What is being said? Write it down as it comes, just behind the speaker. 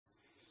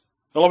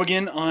Hello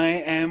again, I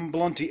am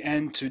Blunty,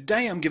 and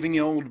today I'm giving the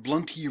old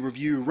Blunty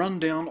review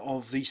rundown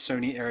of the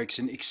Sony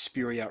Ericsson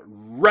Xperia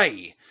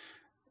Ray.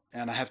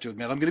 And I have to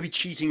admit, I'm going to be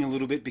cheating a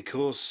little bit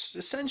because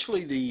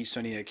essentially the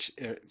Sony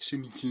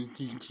Ericsson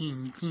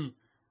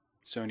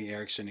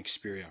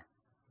Xperia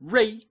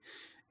Ray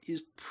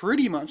is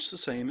pretty much the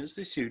same as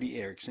the Sony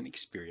Ericsson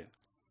Xperia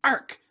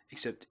ARC,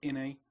 except in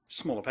a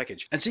smaller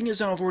package. And seeing as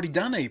though I've already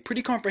done a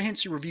pretty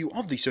comprehensive review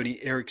of the Sony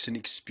Ericsson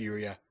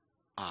Xperia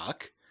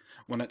ARC,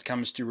 when it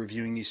comes to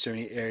reviewing the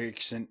Sony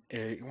Ericsson,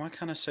 why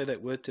can't I say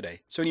that word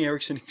today? Sony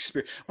Ericsson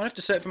Xperia. I won't have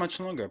to say it for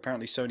much longer.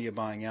 Apparently Sony are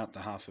buying out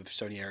the half of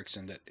Sony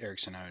Ericsson that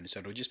Ericsson owns,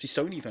 so it'll just be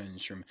Sony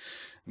phones from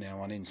now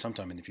on in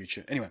sometime in the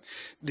future. Anyway,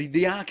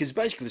 the ARC is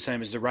basically the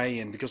same as the Ray,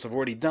 and because I've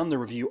already done the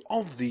review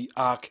of the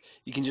ARC,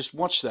 you can just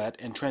watch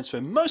that and transfer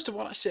most of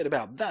what I said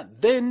about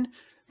that then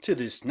to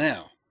this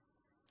now.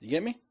 You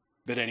get me?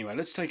 But anyway,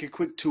 let's take a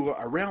quick tour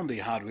around the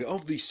hardware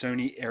of the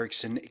Sony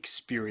Ericsson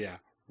Xperia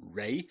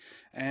Ray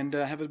and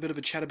have a bit of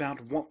a chat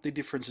about what the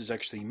differences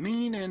actually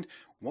mean and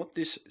what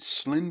this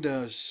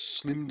slender,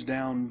 slimmed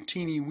down,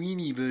 teeny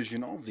weeny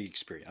version of the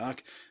Xperia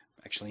ARC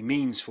actually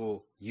means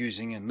for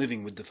using and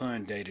living with the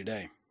phone day to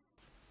day.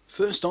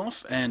 First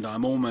off, and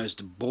I'm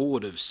almost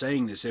bored of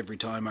saying this every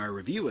time I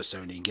review a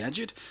Sony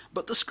gadget,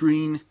 but the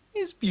screen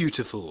is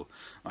beautiful.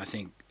 I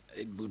think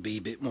it would be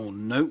a bit more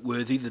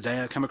noteworthy the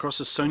day I come across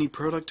a Sony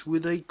product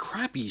with a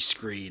crappy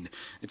screen.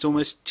 It's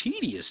almost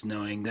tedious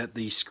knowing that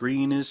the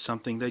screen is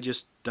something they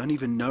just don't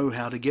even know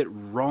how to get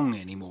wrong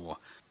anymore.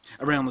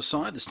 Around the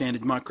side, the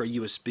standard micro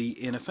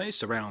USB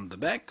interface. Around the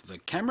back, the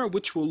camera,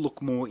 which we'll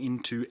look more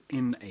into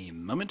in a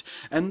moment,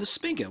 and the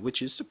speaker,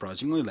 which is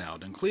surprisingly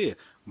loud and clear.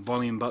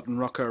 Volume button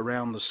rocker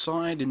around the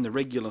side in the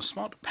regular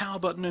spot, power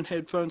button and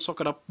headphone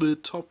socket up the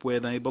top where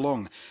they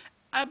belong.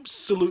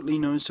 Absolutely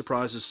no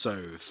surprises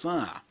so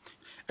far.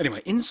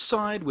 Anyway,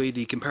 inside, where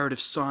the comparative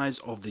size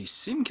of the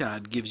SIM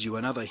card gives you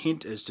another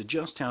hint as to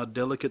just how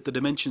delicate the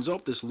dimensions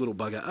of this little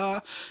bugger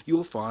are,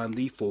 you'll find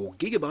the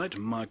 4GB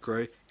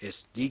micro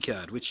SD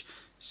card, which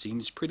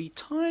seems pretty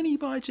tiny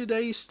by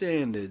today's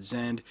standards,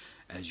 and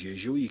as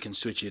usual you can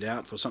switch it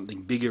out for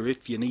something bigger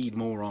if you need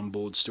more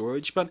onboard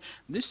storage, but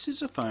this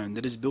is a phone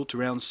that is built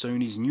around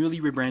Sony's newly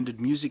rebranded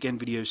music and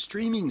video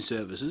streaming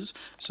services,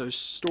 so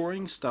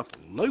storing stuff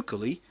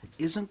locally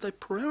isn't the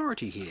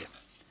priority here.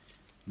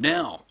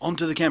 Now,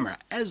 onto the camera.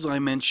 As I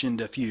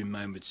mentioned a few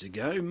moments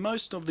ago,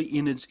 most of the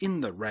innards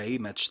in the Ray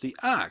match the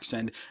ARCs,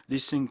 and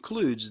this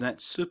includes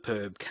that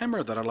superb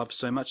camera that I loved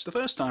so much the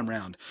first time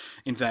round.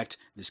 In fact,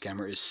 this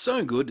camera is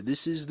so good,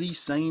 this is the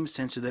same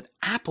sensor that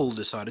Apple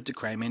decided to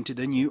cram into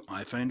their new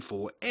iPhone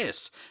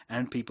 4S,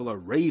 and people are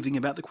raving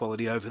about the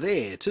quality over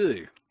there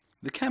too.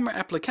 The camera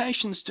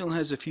application still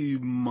has a few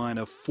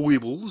minor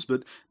foibles,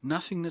 but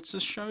nothing that's a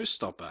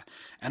showstopper,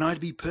 and I'd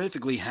be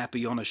perfectly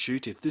happy on a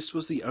shoot if this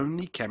was the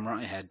only camera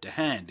I had to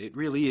hand. It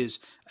really is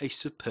a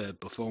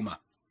superb performer.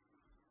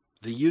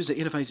 The user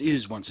interface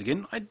is, once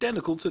again,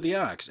 identical to the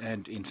ARCs,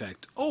 and in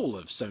fact all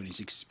of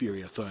Sony's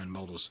Xperia phone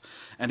models.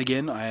 And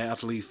again, I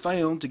utterly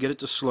failed to get it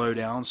to slow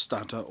down,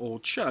 stutter or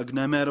chug,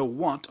 no matter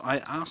what I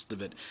asked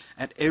of it.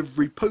 At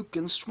every poke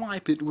and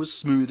swipe it was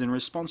smooth and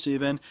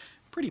responsive, and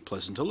pretty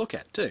pleasant to look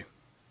at too.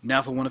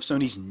 Now for one of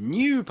Sony's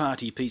new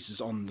party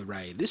pieces on the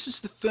Ray. This is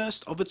the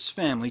first of its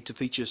family to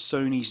feature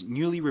Sony's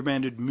newly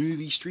rebranded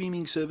movie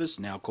streaming service,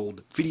 now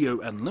called Video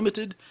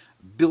Unlimited,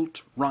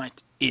 built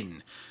right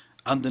in.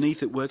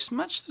 Underneath it works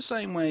much the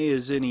same way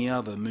as any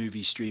other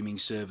movie streaming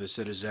service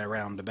that is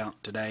around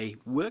about today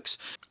works.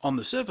 On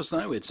the surface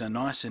though, it's a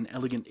nice and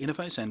elegant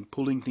interface, and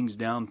pulling things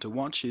down to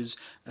watch is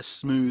a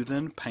smooth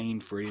and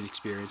pain-free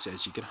experience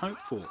as you could hope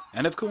for.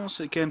 And of course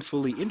it can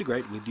fully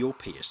integrate with your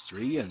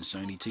PS3 and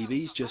Sony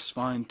TVs just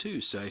fine too,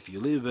 so if you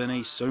live in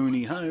a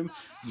Sony home,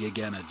 you're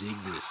gonna dig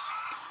this.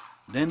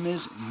 Then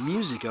there's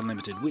Music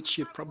Unlimited, which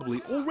you've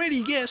probably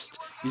already guessed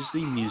is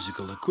the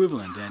musical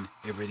equivalent, and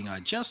everything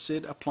I just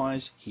said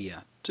applies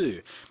here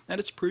too, and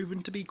it's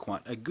proven to be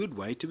quite a good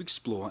way to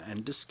explore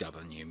and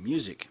discover new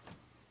music.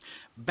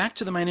 Back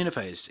to the main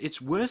interface,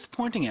 it's worth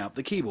pointing out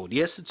the keyboard.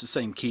 Yes, it's the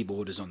same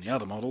keyboard as on the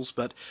other models,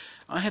 but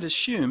I had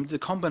assumed the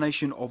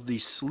combination of the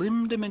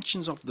slim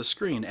dimensions of the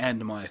screen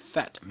and my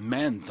fat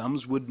man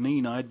thumbs would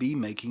mean I'd be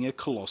making a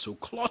colossal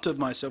clot of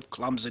myself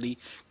clumsily,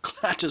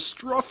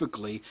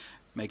 catastrophically,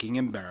 making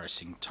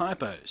embarrassing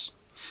typos.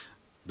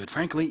 But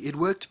frankly, it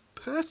worked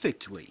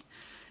perfectly.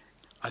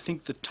 I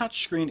think the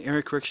touchscreen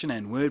error correction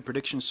and word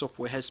prediction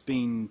software has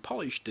been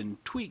polished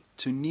and tweaked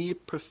to near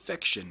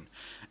perfection.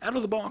 Out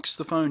of the box,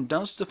 the phone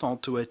does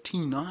default to a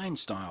T9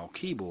 style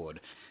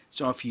keyboard,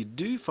 so if you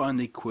do find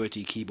the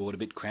QWERTY keyboard a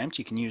bit cramped,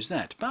 you can use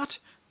that, but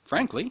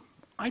frankly,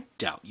 I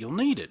doubt you'll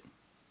need it.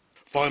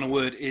 Final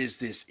word is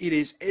this: it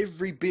is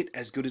every bit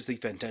as good as the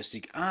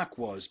fantastic ARC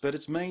was, but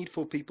it's made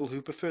for people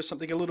who prefer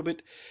something a little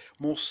bit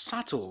more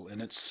subtle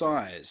in its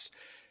size.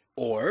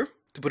 Or,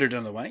 to put it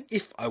another way,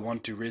 if I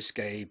want to risk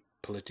a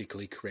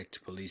politically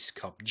correct police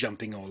cop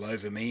jumping all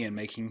over me and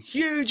making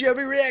huge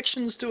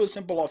overreactions to a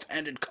simple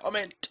offhanded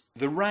comment,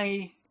 the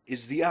Ray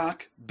is the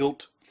ARC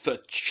built for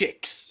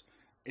chicks.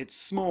 It's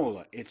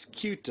smaller, it's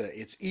cuter,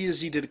 it's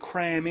easy to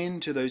cram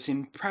into those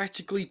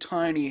impractically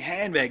tiny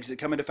handbags that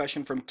come into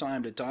fashion from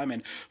time to time,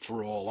 and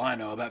for all I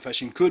know about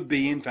fashion, could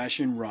be in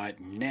fashion right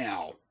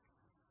now.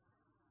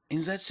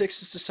 Is that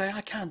sexist to say?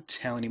 I can't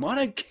tell anymore. I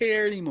don't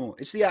care anymore.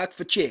 It's the ARC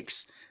for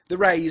chicks. The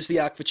Ray is the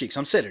ARC for chicks.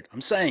 I'm said it.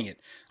 I'm saying it.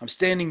 I'm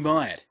standing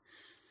by it.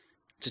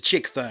 It's a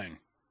chick phone.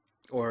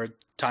 Or a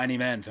tiny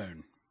man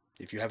phone,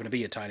 if you happen to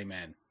be a tiny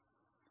man.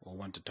 Or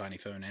want a tiny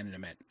phone and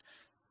internet.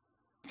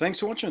 Thanks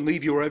for watching.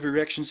 Leave your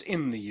overreactions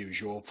in the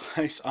usual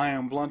place. I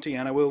am Blunty,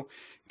 and I will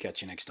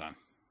catch you next time.